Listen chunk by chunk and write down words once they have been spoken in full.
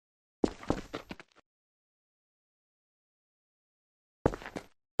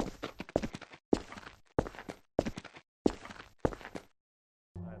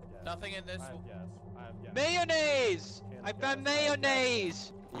Nothing in this. I have gas. Mayonnaise! I found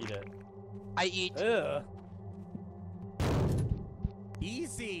mayonnaise! Eat it. I eat. Ugh.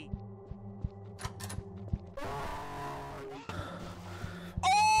 Easy.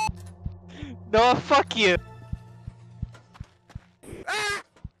 No, fuck you! Ah!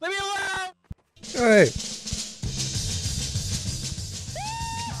 Leave me alone! Hey!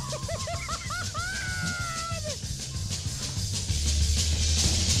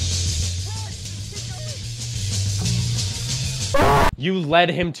 You led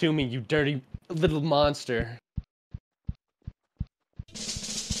him to me, you dirty little monster.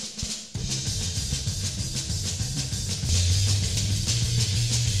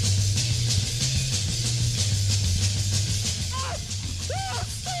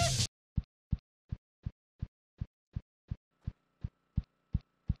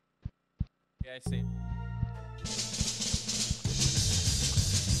 Yeah, I see.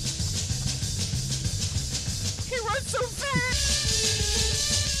 He runs so fast!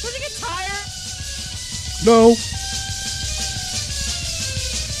 Does he get tired? No!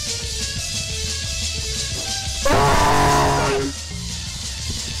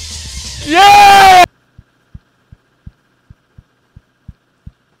 Yeah!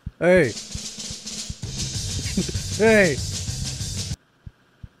 Hey! Hey!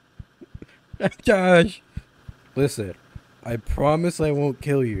 Josh! Listen, I promise I won't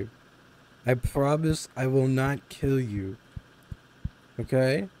kill you. I promise I will not kill you.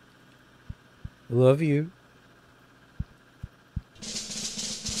 Okay? I love you.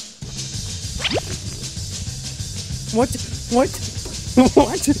 What? What?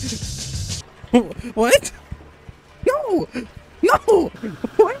 What? No! No!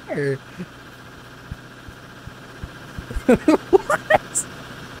 Where?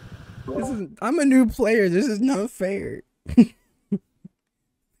 What? I'm a new player. This is not fair.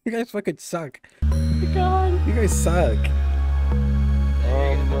 You guys fucking suck. God. You guys suck.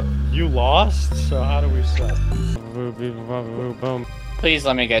 You lost? So how do we suck? Please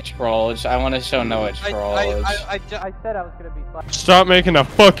let me get trolled. I want to show Noah trolled. I said I was gonna be fine. Stop making a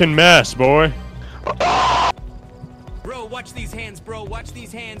fucking mess, boy. Bro, watch these hands, bro. Watch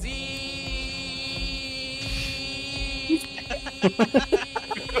these hands. Dude,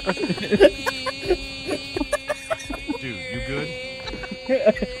 you good? I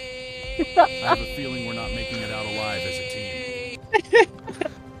have a feeling we're not making it out alive as a team.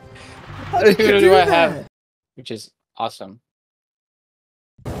 How did you do that? Which is awesome.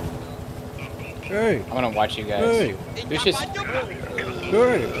 Hey! I'm gonna watch you guys. Hey! There's just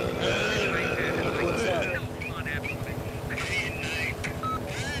Hey!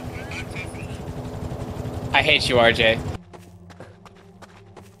 I hate you, RJ.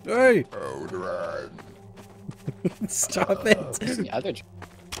 Hey! Stop it! Who's the other?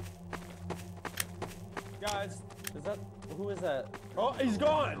 Guys, is that who is that? Oh, he's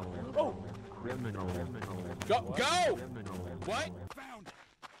gone. Oh, Go! Go! What?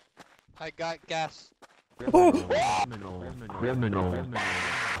 I got gas. Oh.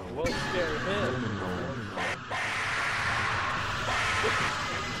 we'll scare him.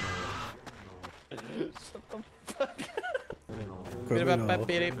 Criminal.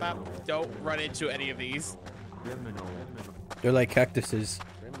 Don't run into any of these. They're like cactuses.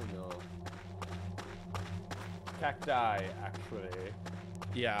 Cacti, actually.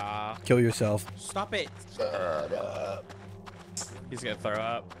 Yeah. Kill yourself. Stop it. Shut up. He's gonna throw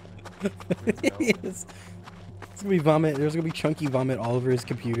up. Yes. It's gonna be vomit. There's gonna be chunky vomit all over his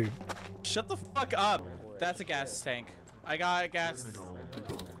computer. Shut the fuck up. That's a gas tank. I got a gas.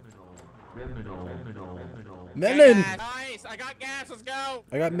 Melon! Gas. Nice. I got gas. Let's go.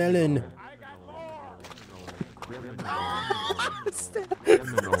 I got melon. I got more.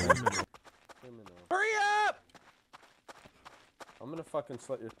 Hurry up. I'm gonna fucking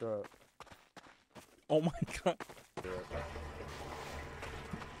slit your throat. Oh my god.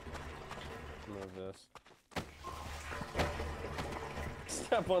 Move this.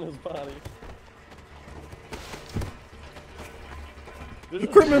 Step on his body. The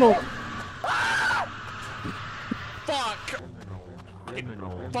criminal! Fuck.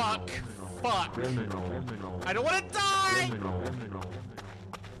 Fuck. Fuck. I don't want to die.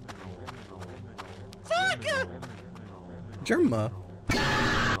 Fuck. Germa.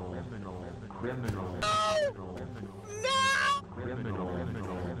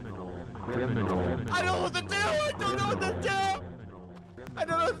 I don't know what to do! I don't know what to do! I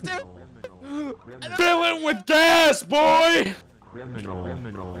don't know what to do! Fill it with gas, boy!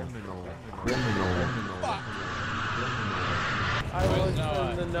 I looked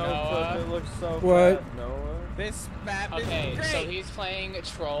in the notebook, it looks so What? bad, Noah. This map is Okay, great. so he's playing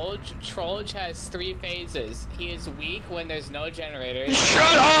Trolge. Trolge has 3 phases. He is weak when there's no generators.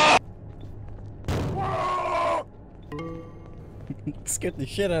 Shut up! Scared the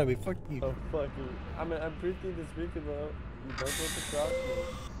shit out of me. Fuck you. Oh fuck you. I mean, I'm breathing this speaker though. You don't want to cross me.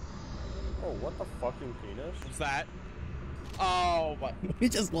 Oh, what the fucking penis? What's that? Oh, what? We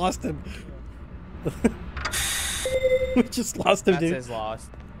just lost him. We just lost him, That's dude. his loss.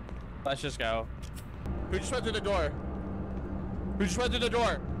 Let's just go. Who just went through the door? Who just went through the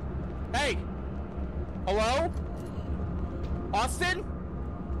door? Hey! Hello? Austin?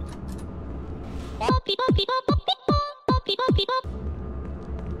 Get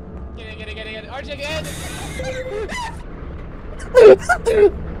it. RJ, get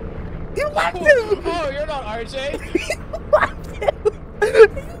it! You left him! Oh, you're not RJ.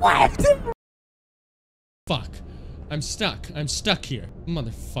 Fuck. I'm stuck. I'm stuck here.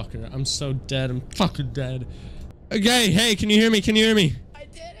 Motherfucker. I'm so dead. I'm fucking dead. Okay, hey, can you hear me? Can you hear me? I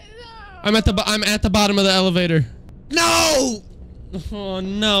did it. I'm at the bottom of the elevator. No! Oh,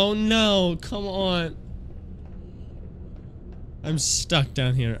 no. Come on. I'm stuck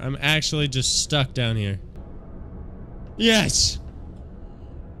down here. I'm actually just stuck down here. Yes!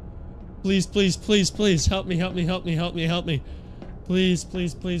 Please, help me. Please,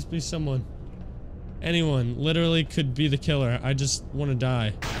 be someone. Anyone literally could be the killer. I just want to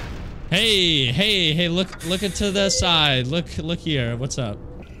die. Hey, look into the side. Look here. What's up?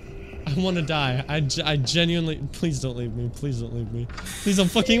 I want to die. I genuinely, please don't leave me. Please don't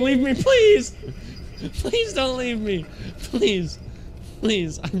fucking leave me. Please don't leave me. Please.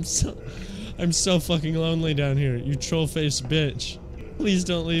 I'm so fucking lonely down here. You troll-faced bitch. Please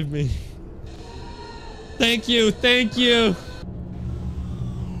don't leave me. Thank you.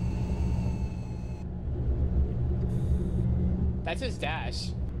 That's his dash.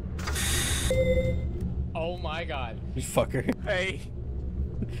 Oh my god. You fucker. Hey.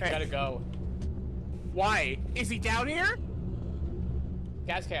 Gotta go. Why? Is he down here?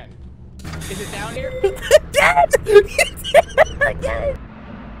 Gas can. Is it down here?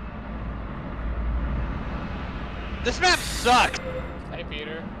 This map sucks! Hey,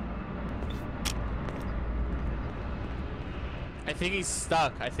 Peter. I think he's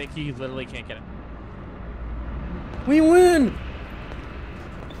stuck. I think he literally can't get it. We win!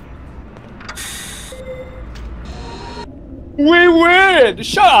 We win!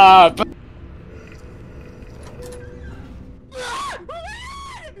 Shut up!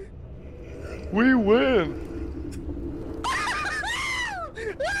 We win!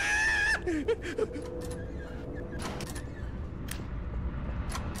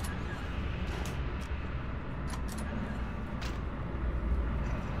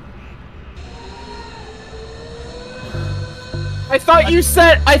 I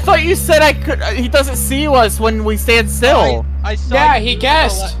thought you said I could. He doesn't see us when we stand still. I saw Yeah, you he move in the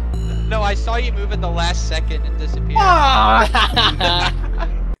guessed. No, I saw you move in the last second and disappear.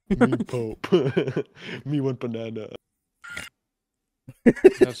 Ah! Me Pope. Me want banana.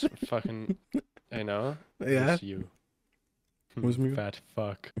 That's fucking. I know. Yeah. That's you. Who's me? Fat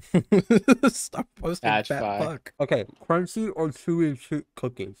fuck. Stop posting That's fat fine. fuck. Okay, crunchy or chewy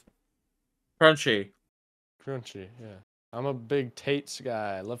cookies? Crunchy. Crunchy, yeah. I'm a big Tate's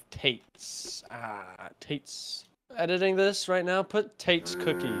guy. I love Tate's. Tate's. Editing this right now, put Tate's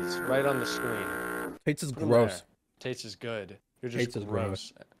cookies right on the screen. Tate's is Put 'em gross. there. Tate's is good. You're just Tate's is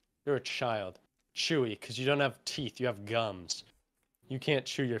gross. You're a child. Chewy, because you don't have teeth, you have gums. You can't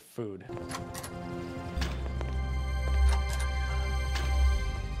chew your food.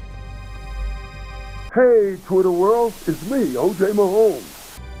 Hey, Twitter world, it's me, OJ Mahomes.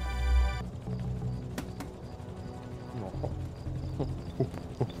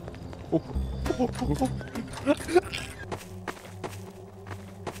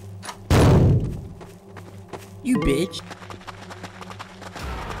 You bitch.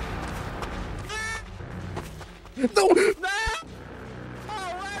 No!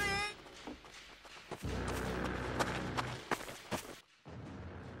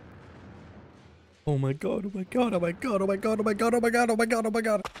 Oh my god, oh my god, oh my god, oh my god, oh my god, oh my god, oh my god, oh my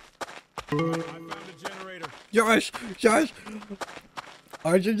god. I found a generator. Josh!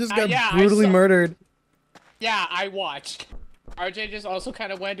 RJ just got Yeah, I brutally saw- murdered. Yeah, I watched. RJ just also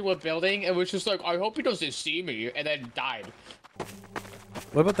kind of went to a building and was just like, I hope he doesn't see me, and then died.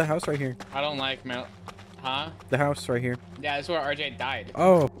 What about the house right here? I don't like Mel. Huh? The house right here. Yeah, that's where RJ died.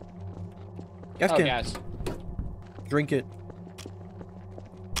 Oh. Gas Oh, can. gas. Drink it.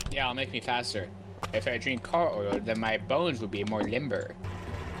 Yeah, it'll make me faster. If I drink car oil, then my bones will be more limber.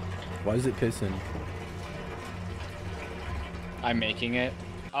 Why is it pissing? I'm making it.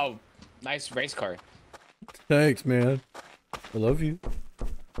 Oh, nice race car. Thanks, man. I love you.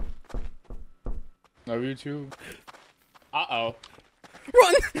 Love you too. Uh-oh.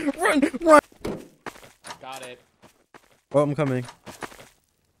 Run! Run! Run! Got it. Oh, I'm coming.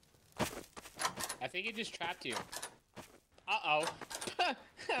 I think he just trapped you. Uh-oh.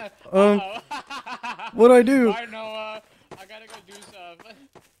 What'd I do? Bye, Noah. I gotta go do stuff.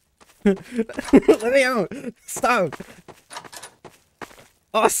 Let me out! Stop!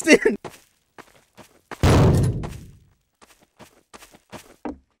 Austin!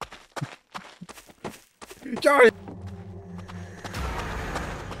 Charlie!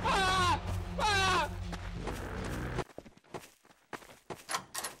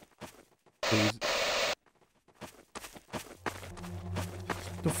 Please.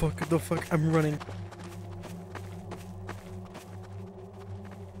 The fuck, I'm running.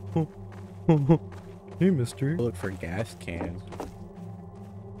 Hey, Mistry. Look for gas cans.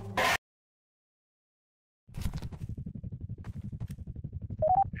 Anyone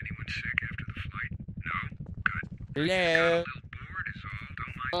sick after the flight? No? Good. Hello. Bored is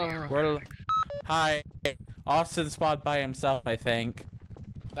all. Don't mind your Hi. Austin spawned by himself, I think.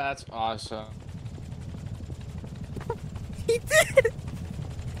 That's awesome. He did!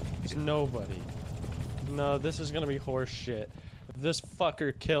 There's nobody. No, this is gonna be horse shit. If this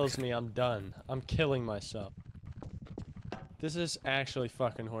fucker kills me, I'm done. I'm killing myself. This is actually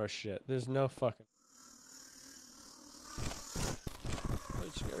fucking horse shit. There's no fucking...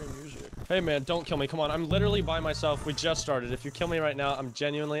 That's scary music. Hey man, don't kill me. Come on, I'm literally by myself. We just started. If you kill me right now, I'm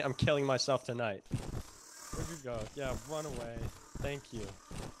killing myself tonight. Where'd you go? Yeah, run away. Thank you.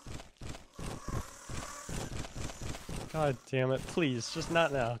 God damn it. Please, just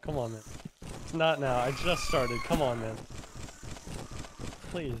not now. Come on, man. It's not now. I just started. Come on, man.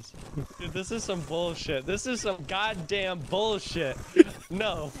 Please. Dude, this is some bullshit. This is some goddamn bullshit.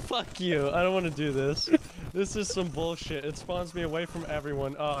 No, fuck you. I don't want to do this. This is some bullshit. It spawns me away from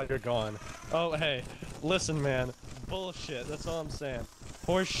everyone. Oh, you're gone. Oh, hey. Listen, man. Bullshit. That's all I'm saying.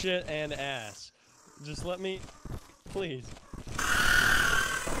 Horse shit and ass. Just let me... Please.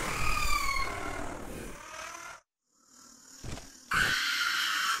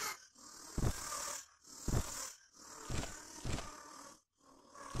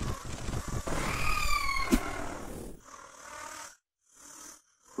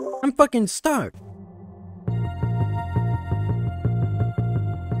 I'm fucking stuck.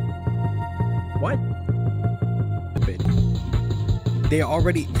 What? They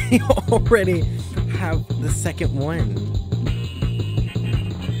already have the second one.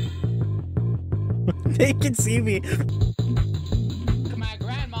 They can see me. My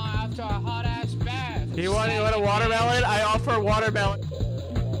grandma after a hot ass bath. You want a watermelon? I offer watermelon.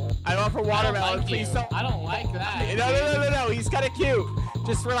 I offer watermelon. Like Please you. don't. I don't like that. No. He's kind of cute.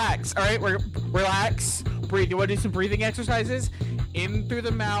 Just relax. All right, relax. Breathe. You want to do some breathing exercises? In through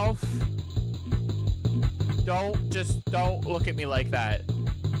the mouth. Don't look at me like that.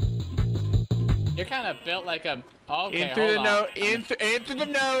 You're kind of built like a. Okay, In through hold the on. nose. In through the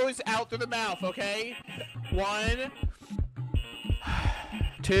nose. Out through the mouth. Okay. 1,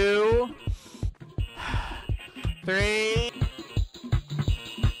 2, 3.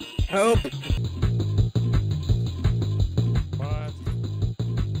 Help!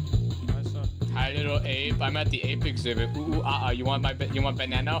 Hi, little ape. I'm at the ape exhibit. Ooh, you want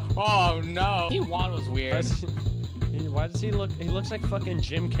banana? Oh no. He1 was weird. Why does he look? He looks like fucking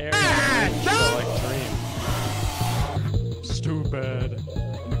Jim Carrey. Like Dream. Stupid.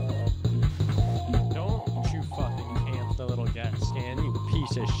 Don't you fucking camp the little gas can, you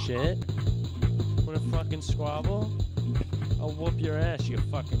piece of shit. Wanna fucking squabble? I'll whoop your ass, you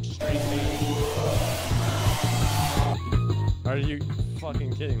fucking straight baby. Are you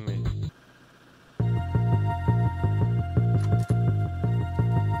fucking kidding me?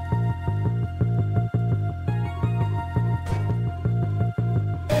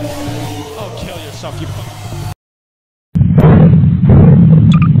 Oh, kill yourself, you fucking...